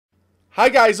Hi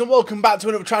guys and welcome back to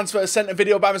another transfer centre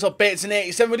video by myself,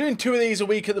 PJANIC. We're doing 2 of these a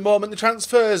week at the moment. The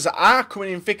transfers are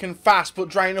coming in thick and fast but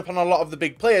drying up on a lot of the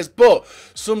big players, but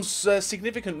some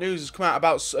significant news has come out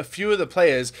about a few of the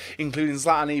players, including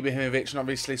Zlatan Ibrahimovic, and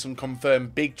obviously some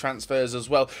confirmed big transfers as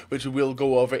well, which we will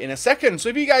go over in a second. So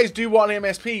if you guys do want an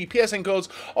MSP, PSN codes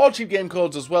or cheap game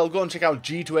codes as well, go and check out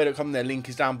g2a.com, their link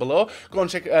is down below. Go and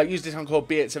check, use discount code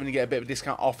B87 to get a bit of a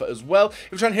discount offer as well. If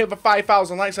you're trying to hit over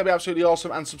 5,000 likes, that'd be absolutely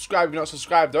awesome, and subscribe if you're not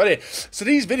subscribed already. So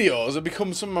these videos have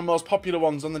become some of my most popular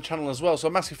ones on the channel as well, so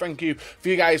a massive thank you for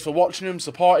you guys for watching them,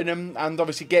 supporting them, and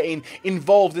obviously getting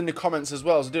involved in the comments as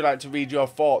well. So I do like to read your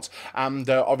thoughts and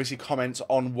obviously comments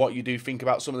on what you do think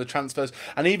about some of the transfers,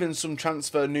 and even some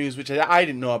transfer news which I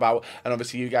didn't know about, and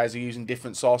obviously you guys are using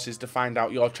different sources to find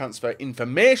out your transfer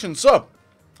information. So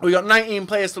we got 19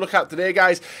 players to look at today,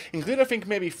 guys, including I think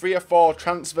maybe 3 or 4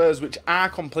 transfers which are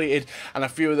completed, and a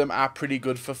few of them are pretty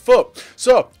good for foot.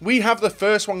 So we have the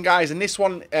first one, guys, and this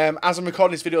one, as I'm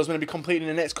recording this video, is going to be completed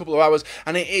in the next couple of hours,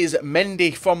 and it is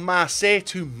Mendy from Marseille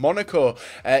to Monaco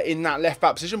in that left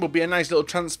back position. Will be a nice little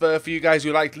transfer for you guys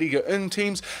who like Liga 1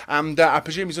 teams, and I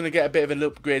presume he's going to get a bit of an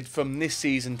upgrade from this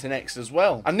season to next as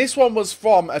well. And this one was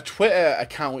from a Twitter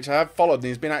account which I have followed, and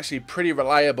he's been actually pretty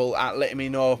reliable at letting me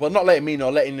know, well, not letting me know,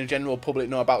 letting the general public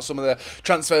know about some of the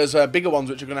transfers, bigger ones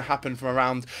which are going to happen from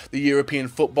around the European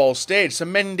football stage. So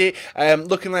Mendy,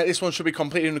 looking like this one should be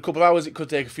completed in a couple of hours. It could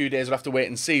take a few days, we'll have to wait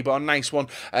and see, but a nice one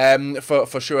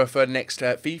for sure for next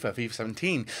FIFA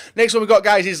 17. Next one we got,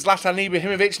 guys, is Zlatan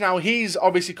Ibrahimovic. Now he's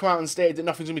obviously come out and stated that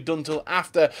nothing's going to be done until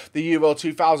after the Euro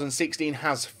 2016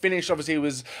 has finished. Obviously it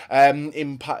was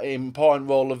important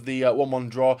role of the 1-1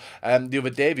 draw the other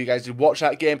day, if you guys did watch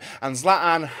that game, and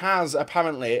Zlatan has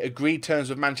apparently agreed terms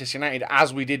with Manchester United,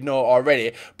 as we did know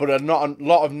already, but not a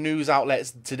lot of news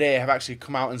outlets today have actually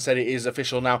come out and said it is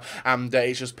official now, and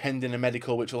it's just pending a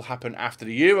medical which will happen after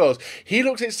the Euros. He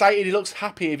looks excited, he looks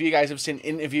happy. If you guys have seen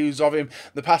interviews of him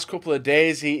the past couple of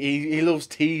days, he loves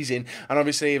teasing, and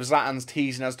obviously if Zlatan's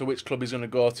teasing as to which club he's going to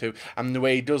go to, and the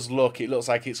way he does look, it looks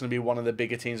like it's going to be one of the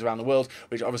bigger teams around the world,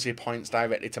 which obviously points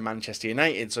directly to Manchester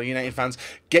United. So United fans,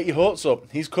 get your hopes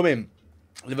up, he's coming.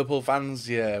 Liverpool fans,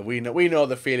 yeah, we know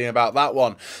the feeling about that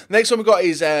one. Next one we got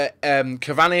is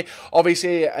Cavani.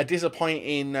 Obviously a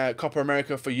disappointing Copa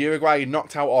America for Uruguay. He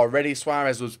knocked out already.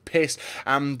 Suarez was pissed,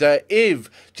 and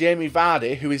if Jamie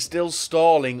Vardy, who is still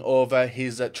stalling over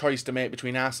his choice to make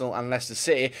between Arsenal and Leicester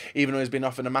City, even though he's been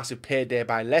offered a massive payday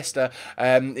by Leicester,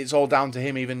 it's all down to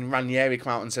him. Even Ranieri came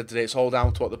out and said today it's all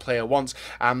down to what the player wants,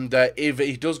 and if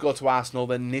he does go to Arsenal,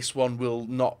 then this one will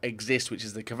not exist, which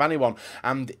is the Cavani one.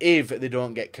 And if they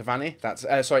don't get Cavani, that's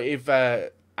if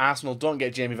Arsenal don't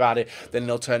get Jamie Vardy, then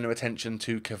they'll turn their attention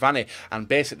to Cavani and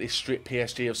basically strip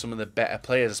PSG of some of the better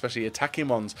players, especially attacking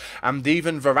ones. And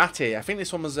even Verratti, I think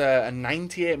this one was a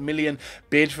 98 million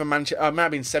bid from Manchester, it might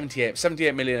have been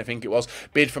 78 million, I think it was,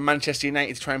 bid from Manchester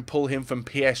United to try and pull him from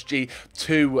PSG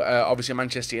to obviously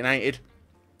Manchester United.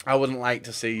 I wouldn't like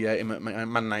to see him at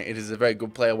Man United. He's a very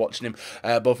good player, watching him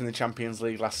both in the Champions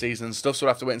League last season and stuff, so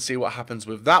we'll have to wait and see what happens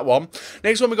with that one.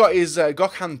 Next one we got is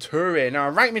Gökhan Töre. Now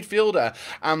a right midfielder,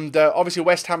 and obviously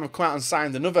West Ham have come out and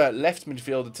signed another left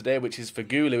midfielder today, which is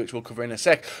Feghouli, which we'll cover in a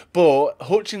sec. But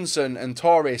Hutchinson and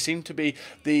Töre seem to be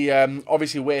the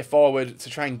obviously way forward to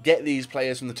try and get these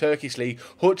players from the Turkish league.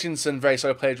 Hutchinson, very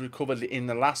solid players we covered in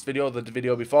the last video, the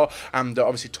video before, and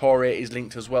obviously Töre is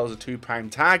linked as well as the 2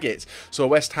 prime targets. So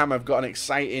West Ham have got an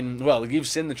exciting, well, you've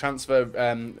seen the transfer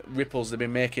ripples they've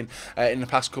been making in the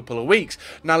past couple of weeks.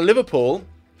 Now Liverpool,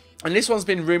 and this one's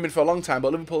been rumoured for a long time,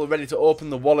 but Liverpool are ready to open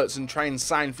the wallets and try and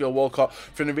sign Theo Walcott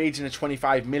for in the region of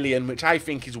 25 million, which I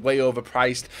think is way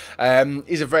overpriced.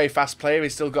 He's a very fast player,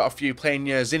 he's still got a few playing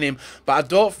years in him, but I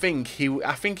don't think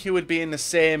I think he would be in the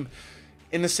same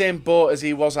boat as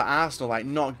he was at Arsenal, like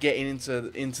not getting into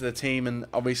the team, and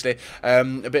obviously a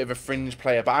bit of a fringe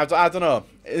player. But I don't know,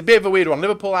 a bit of a weird one.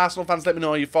 Liverpool, Arsenal fans, let me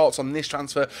know your thoughts on this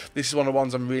transfer. This is one of the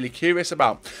ones I'm really curious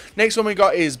about. Next one we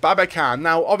got is Babacar.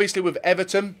 Now obviously with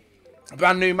Everton,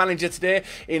 brand new manager today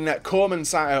in Koeman,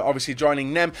 obviously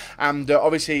joining them, and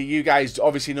obviously you guys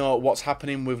obviously know what's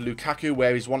happening with Lukaku,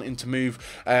 where he's wanting to move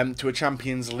to a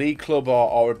Champions League club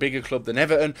or a bigger club than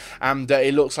Everton, and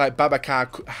it looks like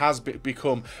Babacar has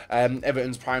become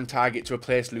Everton's prime target to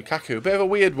replace Lukaku. A bit of a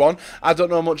weird one. I don't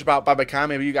know much about Babacar,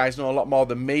 maybe you guys know a lot more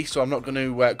than me, so I'm not going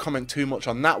to comment too much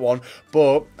on that one,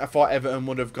 but I thought Everton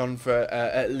would have gone for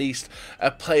at least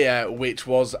a player which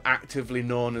was actively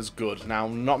known as good. Now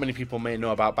not many people may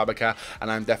know about Babacar, and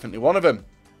I'm definitely one of them.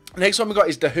 Next one we got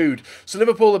is Dahoud. So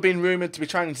Liverpool have been rumoured to be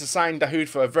trying to sign Dahoud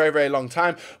for a very, very long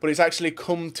time, but it's actually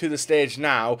come to the stage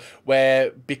now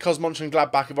where, because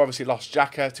Mönchengladbach have obviously lost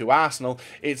Xhaka to Arsenal,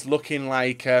 it's looking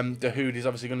like Dahoud is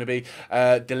obviously going to be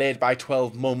delayed by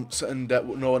 12 months and no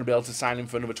one will be able to sign him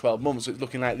for another 12 months. So it's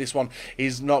looking like this one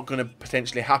is not going to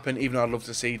potentially happen, even though I'd love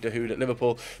to see Dahoud at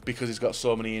Liverpool because he's got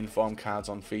so many informed cards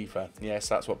on FIFA. Yes,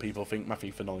 that's what people think my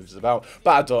FIFA knowledge is about.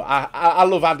 But I don't. I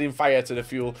love adding fire to the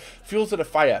fuel to the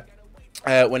fire.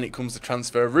 When it comes to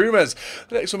transfer rumours.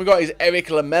 The next one we got is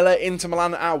Eric Lamela. Inter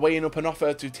Milan are weighing up an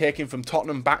offer to take him from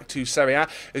Tottenham back to Serie A.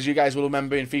 As you guys will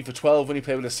remember, in FIFA 12 when he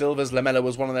played with the Silvers, Lamela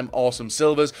was one of them awesome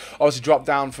Silvers. Obviously dropped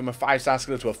down from a 5-star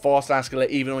skiller to a 4-star skiller,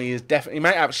 even though he is definitely, he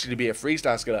might actually be a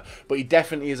 3-star skiller, but he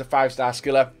definitely is a 5-star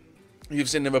skiller. You've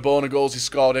seen the Rabona goals, he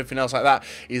scored, everything else like that.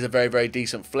 He's a very, very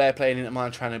decent flair player in Inter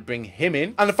Milan, trying to bring him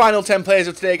in. And the final 10 players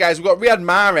of today, guys, we've got Riyad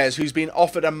Mahrez, who's been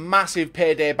offered a massive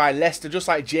payday by Leicester, just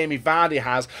like Jamie Vardy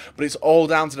has, but it's all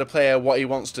down to the player, what he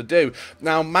wants to do.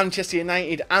 Now, Manchester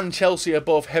United and Chelsea are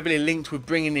both heavily linked with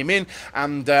bringing him in,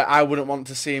 and I wouldn't want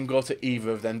to see him go to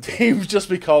either of them teams, just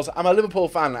because I'm a Liverpool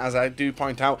fan, as I do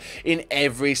point out in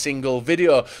every single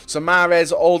video. So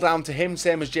Mahrez, all down to him,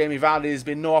 same as Jamie Vardy. There's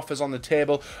been no offers on the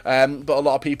table, but a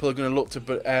lot of people are going to look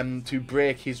to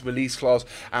break his release clause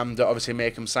and obviously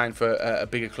make him sign for a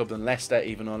bigger club than Leicester,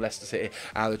 even though Leicester City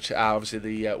are obviously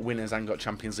the winners and got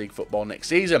Champions League football next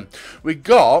season. We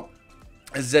got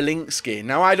Zielinski.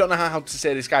 Now, I don't know how to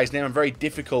say this guy's name. I'm very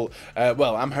difficult.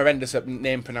 Well, I'm horrendous at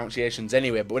name pronunciations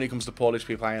anyway, but when it comes to Polish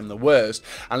people, I am the worst.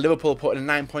 And Liverpool put in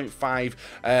a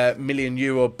 9.5 million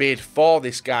euro bid for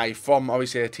this guy from,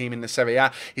 obviously, a team in the Serie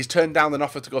A. He's turned down an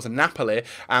offer to go to Napoli,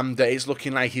 and it's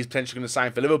looking like he's potentially going to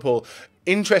sign for Liverpool.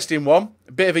 Interesting one.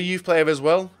 A bit of a youth player as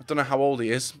well. I don't know how old he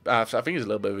is. I think he's a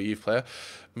little bit of a youth player.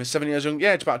 He's 7 years young.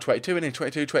 Yeah, it's about 22, isn't he?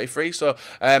 22, 23. So,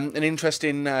 an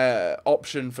interesting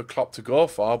option for Klopp to go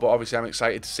for. But obviously, I'm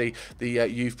excited to see the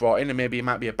youth brought in. And maybe he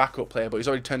might be a backup player. But he's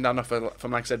already turned down offer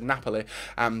from, like I said, Napoli.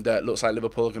 And looks like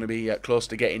Liverpool are going to be close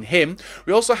to getting him.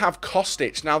 We also have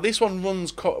Kostic. Now, this one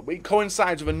it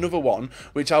coincides with another one,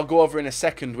 which I'll go over in a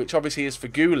second, which obviously is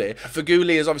Feghouli.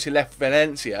 Feghouli has obviously left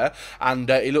Valencia. And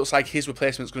it looks like his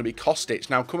replacement is going to be Kostic.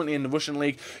 Now, currently in the Russian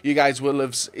league, you guys will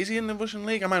have... Is he in the Russian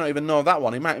league? I might not even know that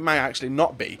one. It might actually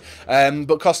not be.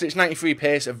 But Kostic, 93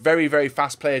 pace, a very, very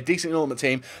fast player, decent in Ultimate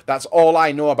Team. That's all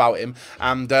I know about him.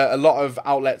 And a lot of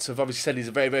outlets have obviously said he's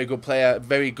a very, very good player,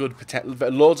 very good,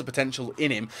 loads of potential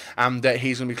in him. And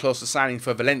he's going to be close to signing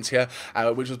for Valencia,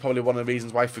 which was probably one of the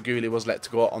reasons why Feghouli was let to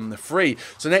go on the free.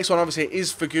 So the next one, obviously,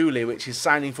 is Feghouli, which is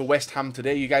signing for West Ham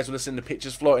today. You guys will have seen the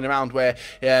pictures floating around where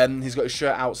he's got his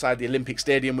shirt outside the Olympic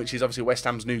Stadium, which is obviously West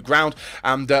Ham's new ground.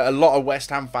 And a lot of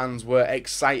West Ham fans were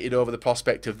excited over the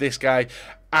prospect of this guy,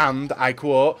 and I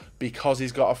quote, because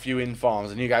he's got a few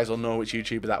informs, and you guys will know which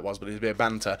YouTuber that was, but it's a bit of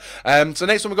banter. So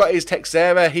next one we got is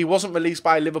Texera. He wasn't released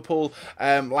by Liverpool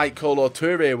like Kolo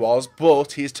Toure was,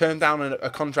 but he's turned down a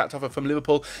contract offer from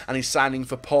Liverpool, and he's signing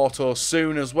for Porto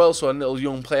soon as well. So a little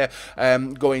young player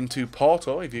going to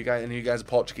Porto, if you guys are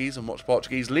Portuguese and watch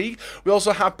Portuguese League. We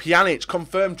also have PJANIC,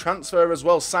 confirmed transfer as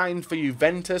well, signed for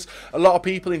Juventus. A lot of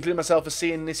people, including myself, are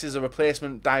seeing this as a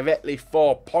replacement directly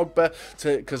for Pogba,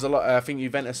 because I think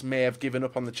Juventus may have given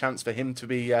up on the chance for him to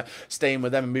be staying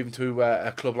with them and moving to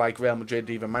a club like Real Madrid,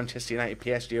 even Manchester United,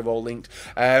 PSG are all linked.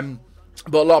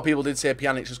 But a lot of people did say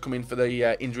Pjanic has come in for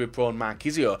the injury-prone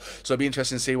Marquisio. So it'll be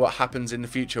interesting to see what happens in the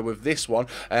future with this one.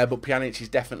 But Pjanic is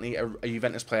definitely a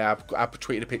Juventus player. I've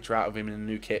tweeted a picture out of him in a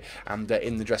new kit and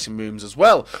in the dressing rooms as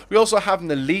well. We also have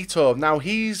Nolito. Now,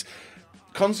 he's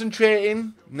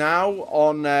concentrating now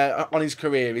on his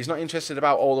career. He's not interested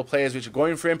about all the players which are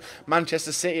going for him.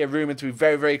 Manchester City are rumoured to be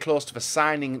very, very close to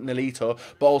signing Nolito,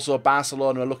 but also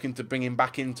Barcelona are looking to bring him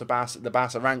back into the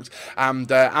Barca ranks. And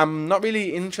I'm not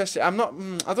really interested. I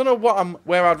don't know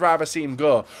where I'd rather see him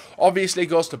go. Obviously, he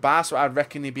goes to Barca. I'd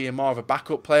reckon he'd be more of a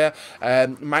backup player.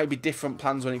 Might be different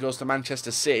plans when he goes to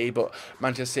Manchester City, but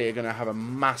Manchester City are going to have a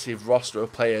massive roster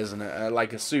of players and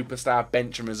like a superstar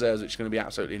bench and reserves, which is going to be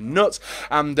absolutely nuts.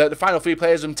 And the final three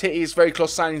players, Titi is very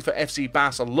close signing for FC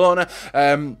Barcelona.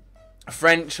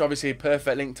 French, obviously a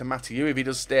perfect link to Mathieu if he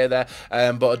does stay there,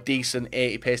 but a decent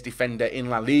 80 pace defender in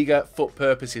La Liga, foot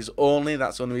purposes only.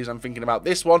 That's the only reason I'm thinking about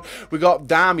this one. We got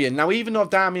Darmian. Now, even though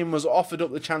Darmian was offered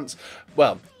up the chance,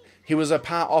 well, he was a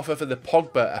part offer for the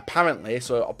Pogba, apparently,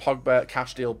 so a Pogba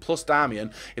cash deal plus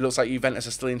Darmian. It looks like Juventus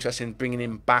are still interested in bringing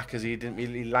him back, as he didn't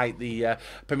really like the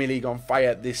Premier League on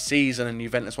fire this season, and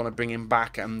Juventus want to bring him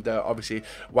back and obviously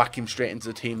whack him straight into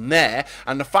the team there.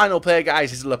 And the final player,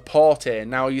 guys, is Laporte.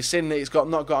 Now, you're seeing that he's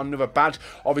not got another badge.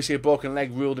 Obviously, a broken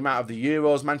leg ruled him out of the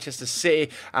Euros. Manchester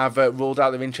City have ruled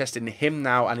out their interest in him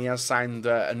now, and he has signed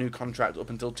a new contract up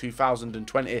until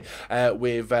 2020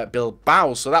 with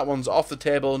Bilbao. So that one's off the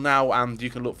table now, and you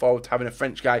can look forward to having a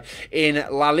French guy in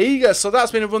La Liga. So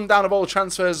that's been a rundown of all the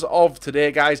transfers of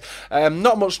today, guys.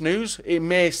 Not much news. It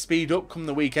may speed up come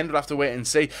the weekend. We'll have to wait and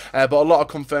see. But a lot of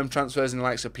confirmed transfers in the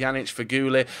likes of PJANIC,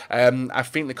 Feghouli. I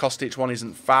think the Kostic one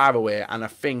isn't far away, and I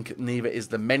think neither is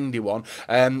the Mendy one.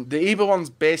 The Iba one's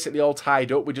basically all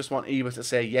tied up. We just want Iba to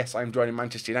say, yes, I'm joining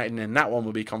Manchester United, and then that one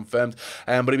will be confirmed.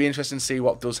 But it'll be interesting to see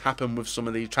what does happen with some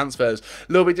of these transfers.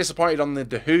 A little bit disappointed on the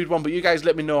Dahoud one, but you guys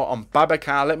let me know on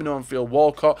Babacar, let me know on Phil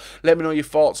Walcott, let me know your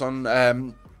thoughts on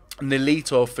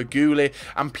Nolito, Feghouli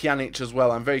and PJANIC as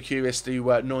well. I'm very curious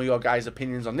to know your guys'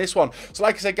 opinions on this one. So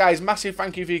like I said, guys, massive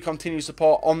thank you for your continued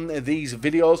support on these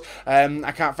videos.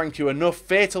 I can't thank you enough.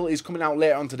 Fatal is coming out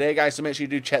later on today, guys, so make sure you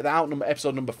do check that out,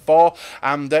 episode number 4.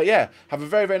 And yeah, have a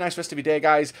very, very nice rest of your day,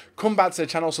 guys. Come back to the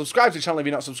channel, subscribe to the channel if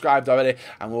you're not subscribed already,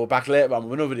 and we'll be back later on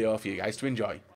with another video for you guys to enjoy.